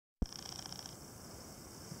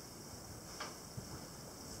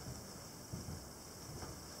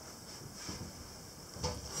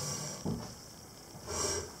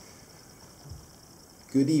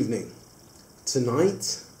Good evening.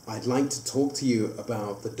 Tonight, I'd like to talk to you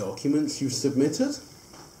about the documents you've submitted.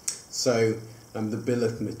 So, the bill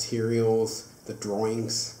of materials, the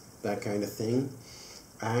drawings, that kind of thing.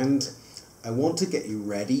 And I want to get you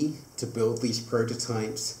ready to build these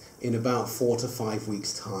prototypes in about 4 to 5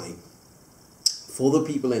 weeks' time. For the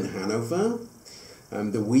people in Hannover,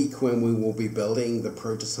 the week when we will be building the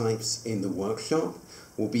prototypes in the workshop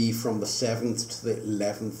will be from the 7th to the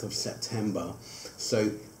 11th of September.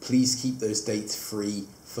 So please keep those dates free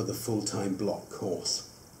for the full-time block course.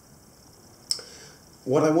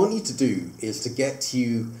 What I want you to do is to get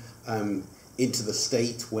you into the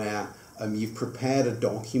state where you've prepared a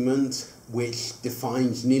document which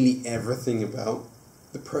defines nearly everything about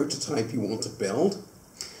the prototype you want to build,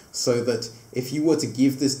 so that if you were to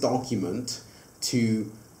give this document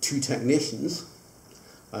to 2 technicians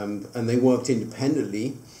and they worked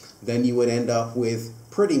independently, then you would end up with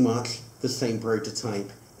pretty much the same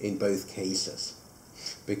prototype in both cases.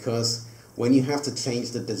 Because when you have to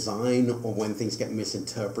change the design or when things get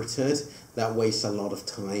misinterpreted, that wastes a lot of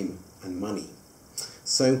time and money.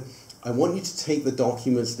 So I want you to take the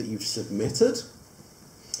documents that you've submitted,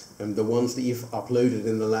 and the ones that you've uploaded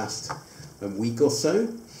in the last week or so,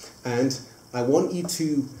 and I want you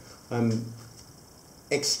to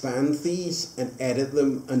expand these and edit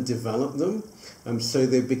them and develop them so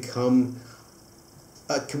they become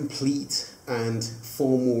a complete and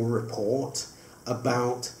formal report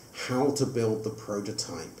about how to build the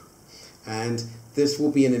prototype. And this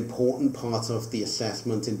will be an important part of the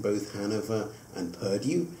assessment in both Hannover and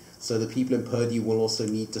Purdue. So the people in Purdue will also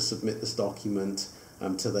need to submit this document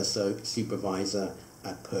to their supervisor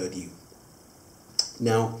at Purdue.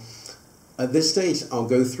 Now, at this stage, I'll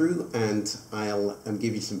go through and I'll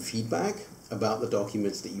give you some feedback about the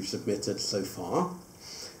documents that you've submitted so far.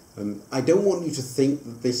 I don't want you to think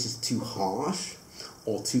that this is too harsh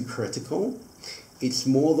or too critical. It's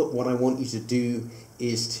more that what I want you to do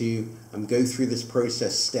is to go through this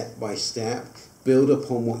process step by step, build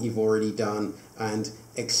upon what you've already done, and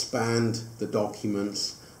expand the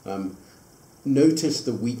documents. Notice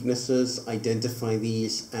the weaknesses, identify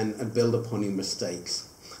these, and build upon your mistakes.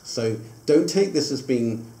 So don't take this as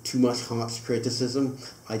being too much harsh criticism.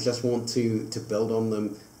 I just want to build on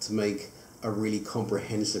them to make a really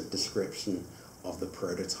comprehensive description of the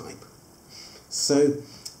prototype. So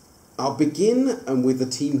I'll begin with the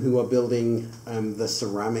team who are building the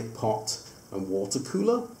ceramic pot and water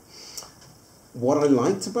cooler. What I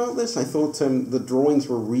liked about this, I thought the drawings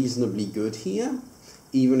were reasonably good here,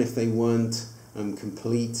 even if they weren't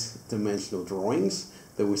complete dimensional drawings.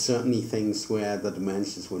 There were certainly things where the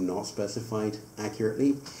dimensions were not specified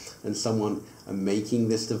accurately, and someone making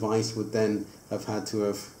this device would then have had to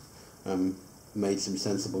have made some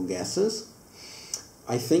sensible guesses.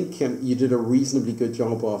 I think you did a reasonably good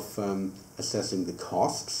job of assessing the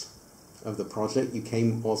costs of the project. You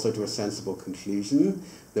came also to a sensible conclusion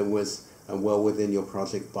that was well within your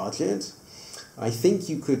project budget. I think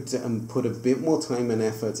you could put a bit more time and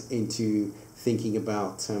effort into thinking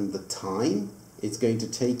about the time it's going to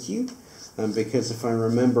take you, because if I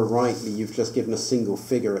remember rightly, you've just given a single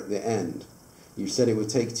figure at the end. You said it would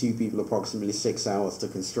take 2 people approximately 6 hours to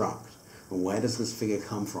construct. And where does this figure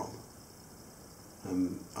come from?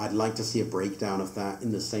 I'd like to see a breakdown of that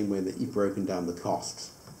in the same way that you've broken down the costs.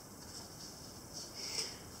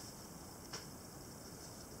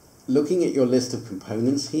 Looking at your list of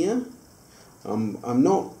components here, I'm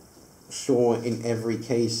not sure in every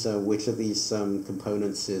case which of these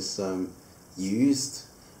components is used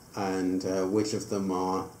and which of them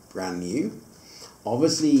are brand new.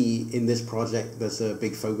 Obviously, in this project, there's a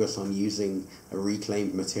big focus on using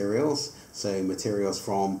reclaimed materials, so materials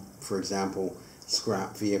from, for example,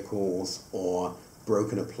 scrap vehicles or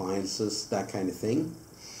broken appliances, that kind of thing.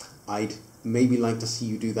 I'd maybe like to see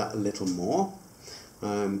you do that a little more.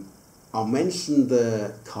 I'll mention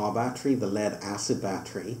the car battery, the lead-acid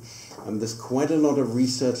battery. There's quite a lot of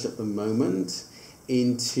research at the moment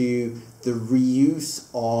into the reuse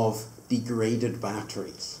of degraded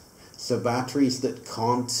batteries. So batteries that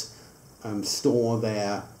can't store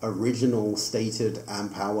their original stated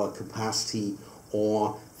amp hour capacity,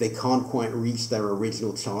 or they can't quite reach their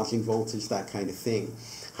original charging voltage, that kind of thing.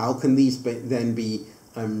 How can these then be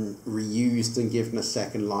reused and given a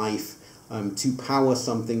second life to power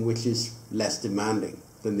something which is less demanding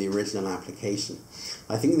than the original application?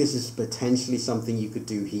 I think this is potentially something you could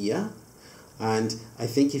do here. And I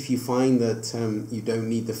think if you find that you don't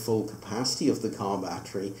need the full capacity of the car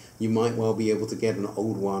battery, you might well be able to get an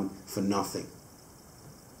old one for nothing.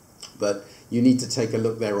 But you need to take a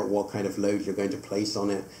look there at what kind of load you're going to place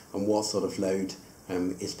on it and what sort of load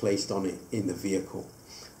is placed on it in the vehicle.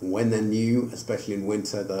 when they're new, especially in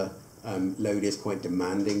winter, the load is quite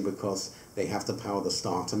demanding because they have to power the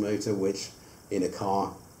starter motor, which in a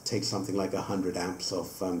car takes something like 100 amps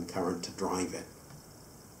of current to drive it.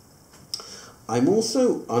 I'm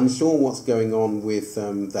also unsure what's going on with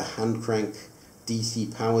the hand crank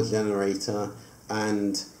DC power generator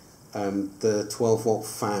and the 12-volt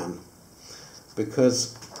fan,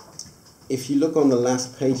 because if you look on the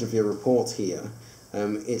last page of your report here,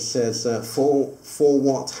 it says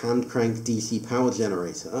 4-watt hand crank DC power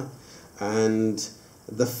generator, and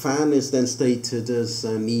the fan is then stated as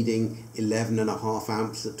needing 11.5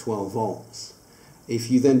 amps at 12 volts. If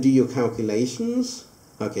you then do your calculations,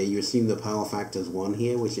 okay, you assume the power factor is 1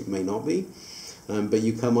 here, which it may not be, but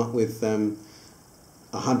you come up with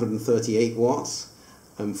 138 watts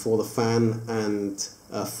for the fan and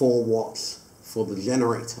 4 watts for the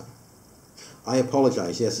generator. I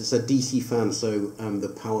apologize, yes, it's a DC fan, so the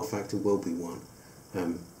power factor will be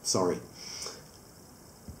 1. Sorry.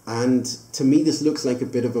 And to me this looks like a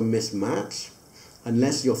bit of a mismatch,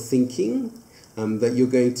 unless you're thinking that you're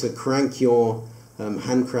going to crank your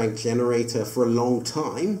hand crank generator for a long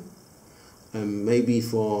time, maybe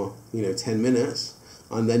for 10 minutes,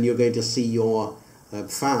 and then you're going to see your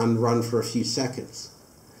fan run for a few seconds,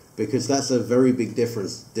 because that's a very big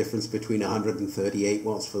difference between 138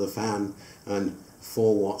 watts for the fan and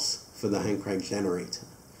 4 watts for the hand crank generator.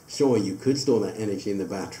 Sure, you could store that energy in the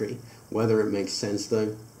battery. Whether it makes sense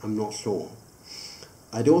though, I'm not sure.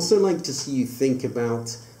 I'd also like to see you think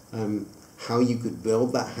about how you could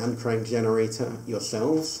build that hand crank generator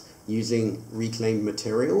yourselves using reclaimed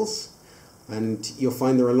materials. And you'll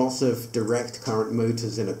find there are lots of direct current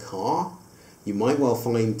motors in a car. You might well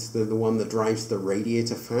find that the one that drives the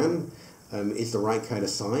radiator fan is the right kind of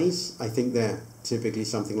size. I think they're typically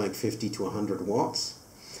something like 50 to 100 watts.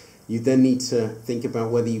 You then need to think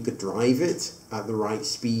about whether you could drive it at the right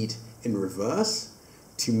speed in reverse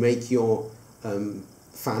to make your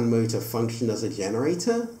fan motor function as a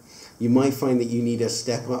generator. You might find that you need a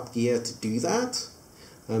step-up gear to do that,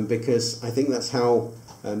 because I think that's how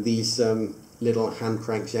these little hand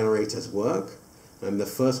crank generators work. The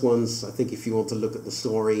first ones, I think if you want to look at the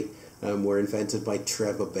story, were invented by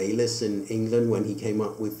Trevor Bayliss in England when he came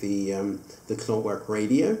up with the clockwork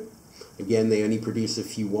radio. Again, they only produce a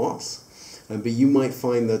few watts, but you might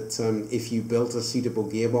find that if you built a suitable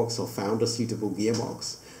gearbox or found a suitable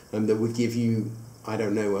gearbox that would give you, I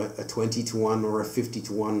don't know, a 20 to 1 or a 50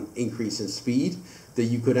 to 1 increase in speed, that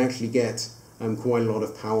you could actually get quite a lot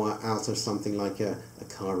of power out of something like a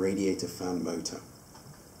car radiator fan motor.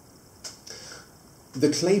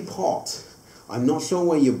 The clay pot, I'm not sure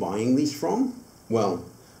where you're buying these from. Well,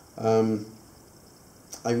 I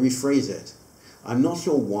rephrase it. I'm not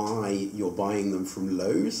sure why you're buying them from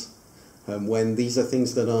Lowe's when these are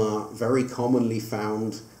things that are very commonly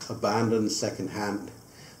found abandoned second-hand.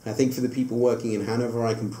 I think for the people working in Hanover,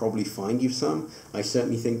 I can probably find you some. I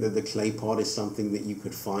certainly think that the clay pot is something that you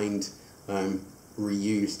could find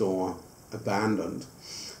reused or abandoned.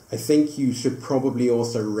 I think you should probably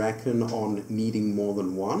also reckon on needing more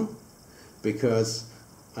than one, because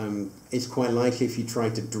it's quite likely if you try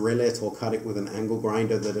to drill it or cut it with an angle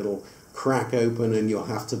grinder that it'll crack open and you'll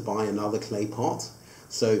have to buy another clay pot.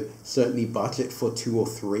 So certainly budget for 2 or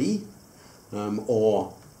 3,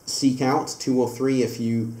 or seek out 2 or 3 if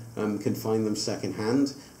you can find them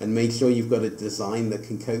secondhand, and make sure you've got a design that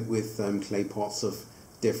can cope with clay pots of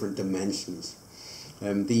different dimensions.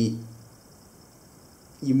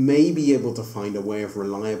 You may be able to find a way of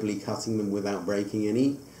reliably cutting them without breaking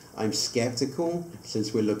any. I'm skeptical,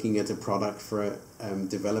 since we're looking at a product for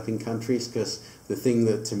developing countries, because the thing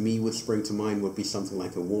that to me would spring to mind would be something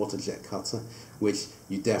like a water jet cutter, which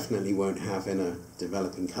you definitely won't have in a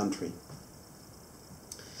developing country.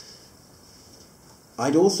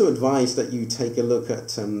 I'd also advise that you take a look at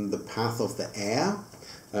the path of the air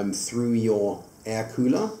through your air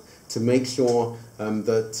cooler to make sure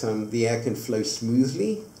that the air can flow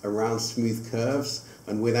smoothly around smooth curves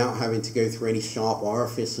and without having to go through any sharp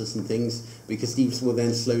orifices and things, because these will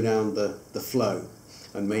then slow down the flow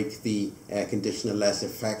and make the air conditioner less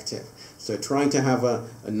effective. So trying to have a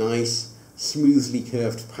nice, smoothly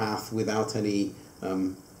curved path without any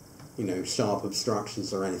sharp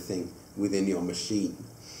obstructions or anything within your machine.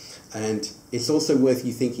 And it's also worth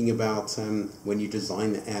you thinking about when you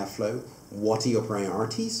design the airflow, what are your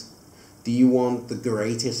priorities? Do you want the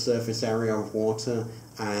greatest surface area of water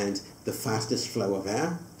and the fastest flow of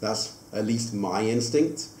air? That's at least my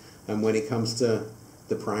instinct when it comes to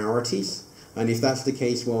the priorities. And if that's the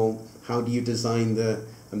case, well, how do you design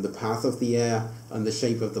the path of the air and the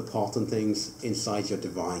shape of the pot and things inside your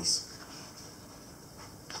device?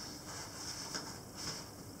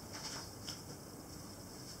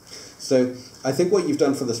 So I think what you've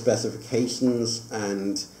done for the specifications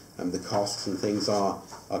and the costs and things are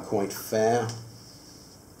quite fair.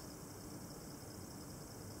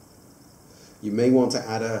 You may want to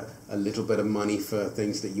add a little bit of money for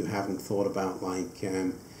things that you haven't thought about, like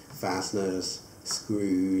fasteners,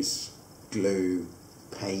 screws, glue,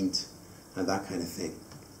 paint, and that kind of thing.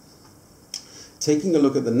 Taking a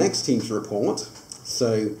look at the next team's report,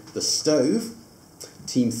 so the stove,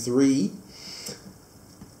 team 3.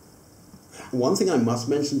 One thing I must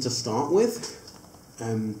mention to start with,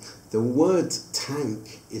 the word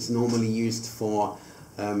tank is normally used for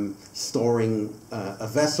storing a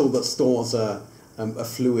vessel that stores a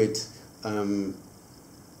fluid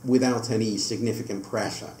without any significant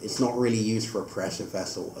pressure. It's not really used for a pressure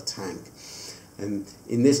vessel, a tank. And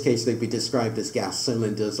in this case, they'd be described as gas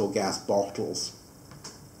cylinders or gas bottles.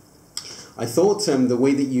 I thought the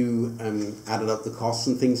way that you added up the costs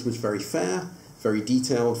and things was very fair, very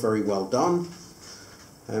detailed, very well done.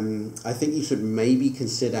 I think you should maybe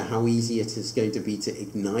consider how easy it is going to be to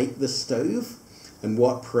ignite the stove and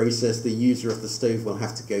what process the user of the stove will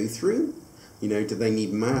have to go through. You know, do they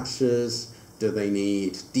need matches? Do they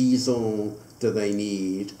need diesel? Do they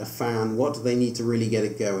need a fan? What do they need to really get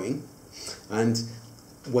it going? And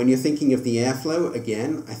when you're thinking of the airflow,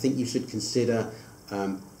 again, I think you should consider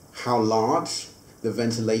how large the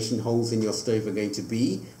ventilation holes in your stove are going to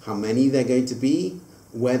be, how many they're going to be,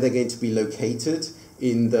 where they're going to be located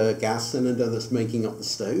in the gas cylinder that's making up the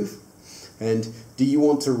stove. And do you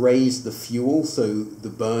want to raise the fuel, so the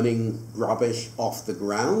burning rubbish, off the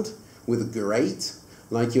ground with a grate,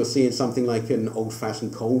 like you'll see in something like an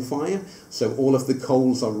old-fashioned coal fire? So all of the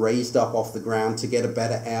coals are raised up off the ground to get a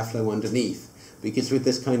better airflow underneath, because with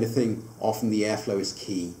this kind of thing, often the airflow is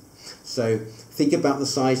key. So think about the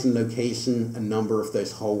size and location and number of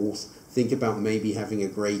those holes. Think about maybe having a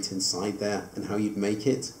grate inside there and how you'd make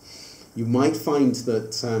it. You might find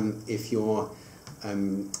that if you're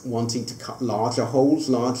wanting to cut larger holes,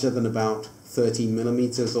 larger than about 13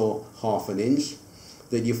 millimeters or half an inch,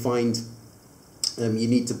 that you find you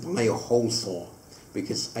need to buy a hole saw,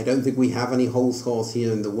 because I don't think we have any hole saws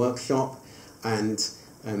here in the workshop, and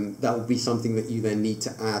that will be something that you then need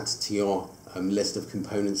to add to your list of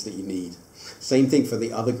components that you need. Same thing for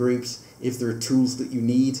the other groups. If there are tools that you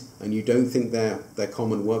need and you don't think they're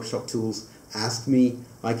common workshop tools, ask me.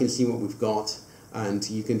 I can see what we've got, and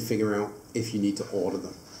you can figure out if you need to order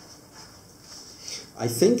them. I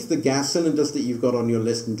think the gas cylinders that you've got on your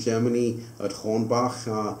list in Germany at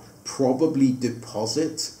Hornbach are probably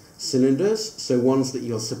deposit cylinders, so ones that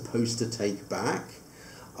you're supposed to take back.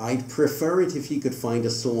 I'd prefer it if you could find a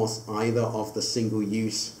source either of the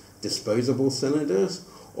single-use disposable cylinders,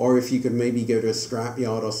 or if you could maybe go to a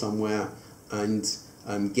scrapyard or somewhere and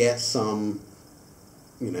get some,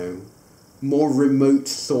 you know, more remote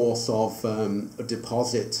source of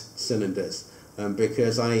deposit cylinders,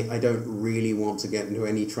 because I don't really want to get into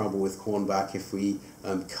any trouble with Hornbach if we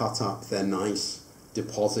cut up their nice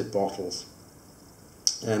deposit bottles.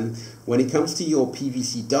 When it comes to your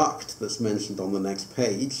PVC duct that's mentioned on the next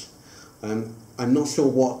page, I'm not sure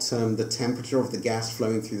what the temperature of the gas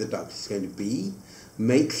flowing through the duct is going to be.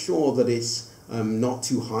 Make sure that it's not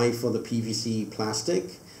too high for the PVC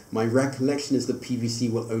plastic. My recollection is that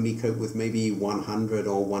PVC will only cope with maybe 100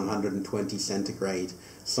 or 120 centigrade,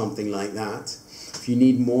 something like that. If you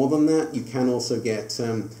need more than that, you can also get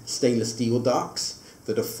stainless steel ducts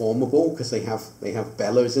that are formable, because they have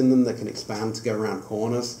bellows in them that can expand to go around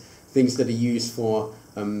corners. Things that are used for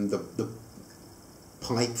the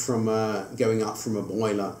pipe from going up from a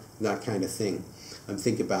boiler, that kind of thing.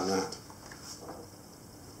 Think about that.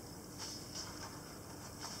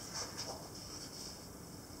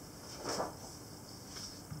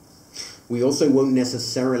 We also won't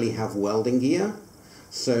necessarily have welding gear,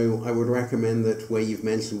 so I would recommend that where you've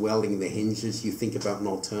mentioned welding the hinges, you think about an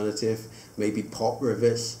alternative, maybe pot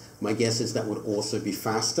rivets. My guess is that would also be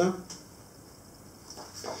faster.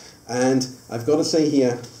 And I've got to say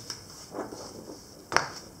here,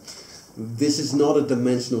 this is not a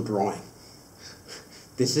dimensional drawing.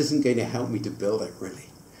 This isn't going to help me to build it, really.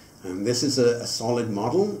 This is a solid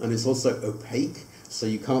model, and it's also opaque, so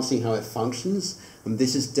you can't see how it functions. And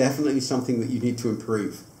this is definitely something that you need to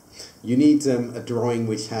improve. You need a drawing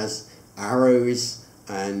which has arrows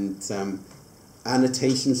and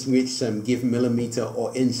annotations which give millimeter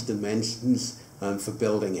or inch dimensions for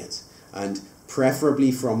building it, and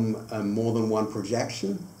preferably from more than one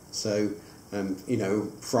projection. So you know,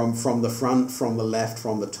 from the front, from the left,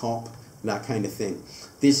 from the top, that kind of thing.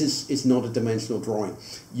 This is not a dimensional drawing.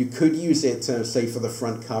 You could use it, say, for the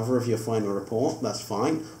front cover of your final report, that's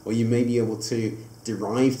fine, or you may be able to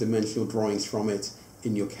derive dimensional drawings from it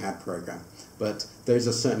in your CAD program. But those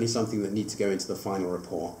are certainly something that need to go into the final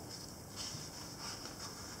report.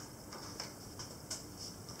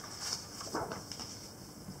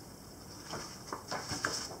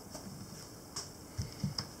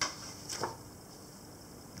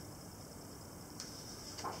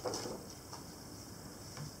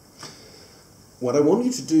 What I want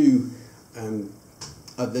you to do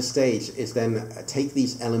at this stage is then take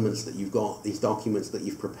these elements that you've got, these documents that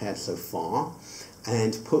you've prepared so far,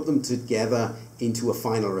 and put them together into a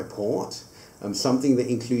final report, something that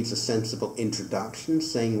includes a sensible introduction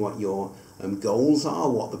saying what your goals are,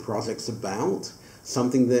 what the project's about,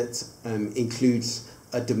 something that includes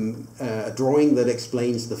a drawing that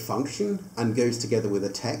explains the function and goes together with a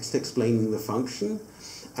text explaining the function,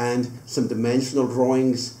 and some dimensional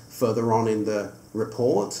drawings further on in the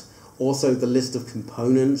report. Also the list of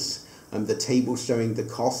components, the table showing the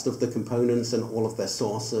cost of the components and all of their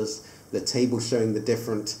sources, the table showing the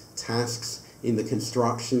different tasks in the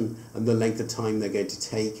construction and the length of time they're going to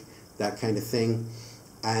take, that kind of thing.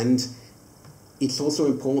 And it's also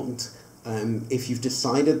important if you've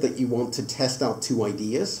decided that you want to test out two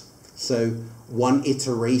ideas, so one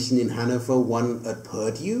iteration in Hannover, one at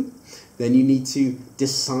Purdue, then you need to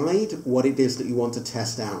decide what it is that you want to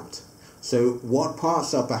test out. So what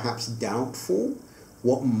parts are perhaps doubtful,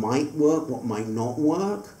 what might work, what might not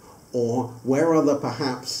work, or where are there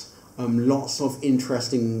perhaps lots of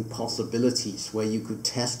interesting possibilities where you could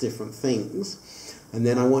test different things. And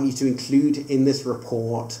then I want you to include in this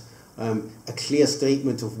report a clear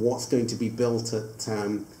statement of what's going to be built at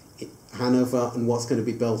Hannover and what's going to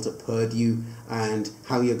be built at Purdue, and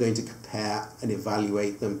how you're going to compare and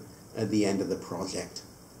evaluate them at the end of the project.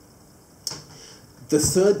 The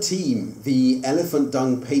third team, the elephant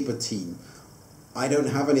dung paper team, I don't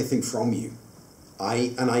have anything from you.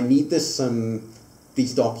 I need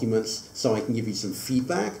these documents so I can give you some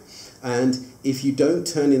feedback. And if you don't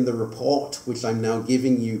turn in the report, which I'm now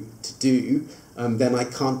giving you to do, then I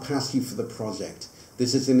can't pass you for the project.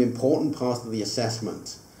 This is an important part of the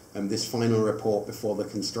assessment, this final report before the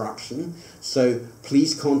construction. So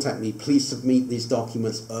please contact me, please submit these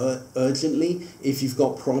documents urgently. If you've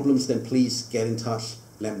got problems, then please get in touch,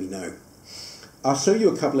 let me know. I'll show you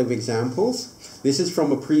a couple of examples. This is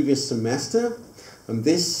from a previous semester, and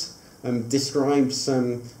this describes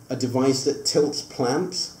a device that tilts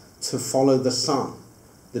plants to follow the sun,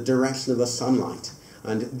 the direction of the sunlight.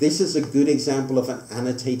 And this is a good example of an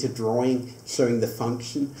annotated drawing showing the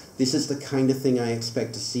function. This is the kind of thing I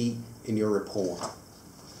expect to see in your report.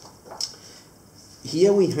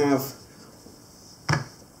 Here we have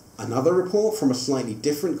another report from a slightly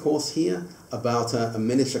different course here about a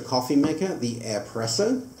miniature coffee maker, the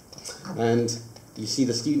Airpresso. And you see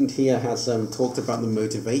the student here has talked about the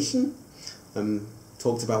motivation,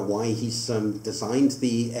 talked about why he's designed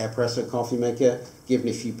the Airpresso coffee maker, given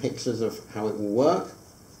a few pictures of how it will work.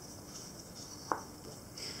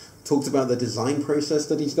 Talked about the design process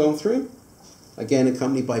that he's gone through, again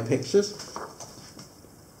accompanied by pictures.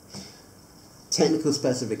 Technical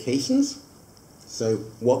specifications, so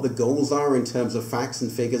what the goals are in terms of facts and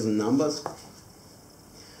figures and numbers.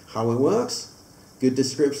 How it works, good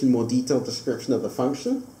description, more detailed description of the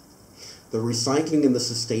function. The recycling and the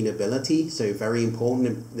sustainability, so very important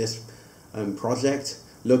in this project,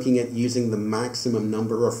 looking at using the maximum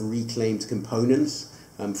number of reclaimed components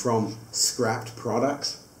from scrapped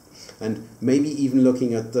products, and maybe even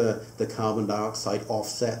looking at the carbon dioxide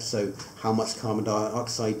offset, so how much carbon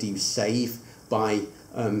dioxide do you save by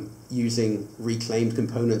using reclaimed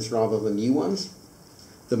components rather than new ones,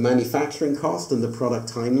 the manufacturing cost and the product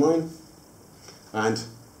timeline, and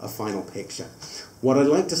a final picture. What I'd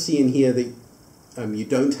like to see in here that you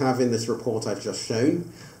don't have in this report I've just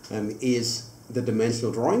shown is the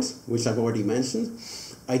dimensional drawings, which I've already mentioned.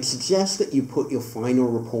 I'd suggest that you put your final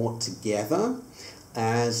report together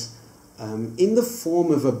as in the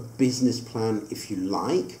form of a business plan, if you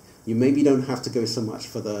like. You maybe don't have to go so much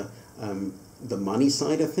for the money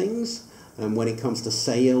side of things when it comes to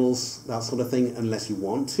sales, that sort of thing, unless you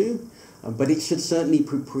want to. But it should certainly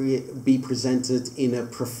be presented in a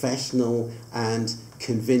professional and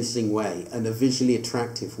convincing way, and a visually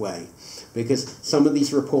attractive way. Because some of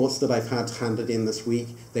these reports that I've had handed in this week,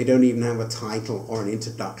 they don't even have a title or an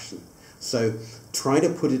introduction. So try to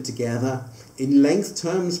put it together. In length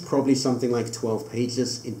terms, probably something like 12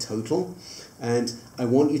 pages in total. And I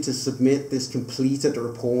want you to submit this completed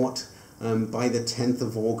report by the 10th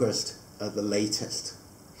of August at the latest.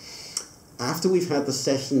 After we've had the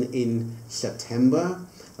session in September,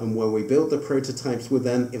 and where we build the prototypes, we'll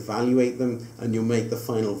then evaluate them and you'll make the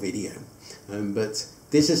final video. But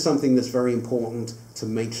this is something that's very important to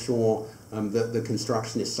make sure that the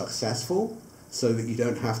construction is successful, so that you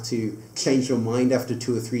don't have to change your mind after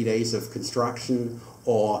 2 or 3 days of construction,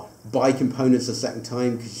 or buy components a second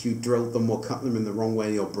time because you drilled them or cut them in the wrong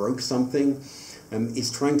way or broke something. It's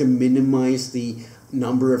trying to minimize the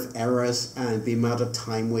number of errors and the amount of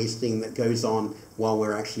time wasting that goes on while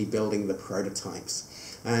we're actually building the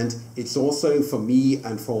prototypes. And it's also, for me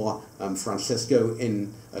and for Francisco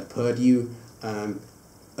at Purdue,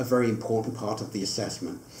 a very important part of the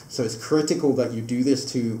assessment. So it's critical that you do this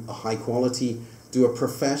to a high quality, do a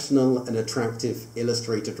professional and attractive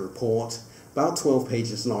illustrated report, about 12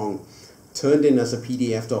 pages long, turned in as a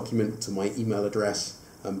PDF document to my email address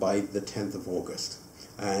by the 10th of August.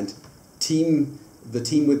 And the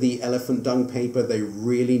team with the elephant dung paper, they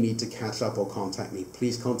really need to catch up or contact me.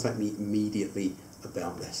 Please contact me immediately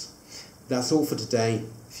about this. That's all for today.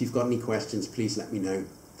 If you've got any questions, please let me know.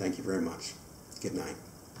 Thank you very much. Good night.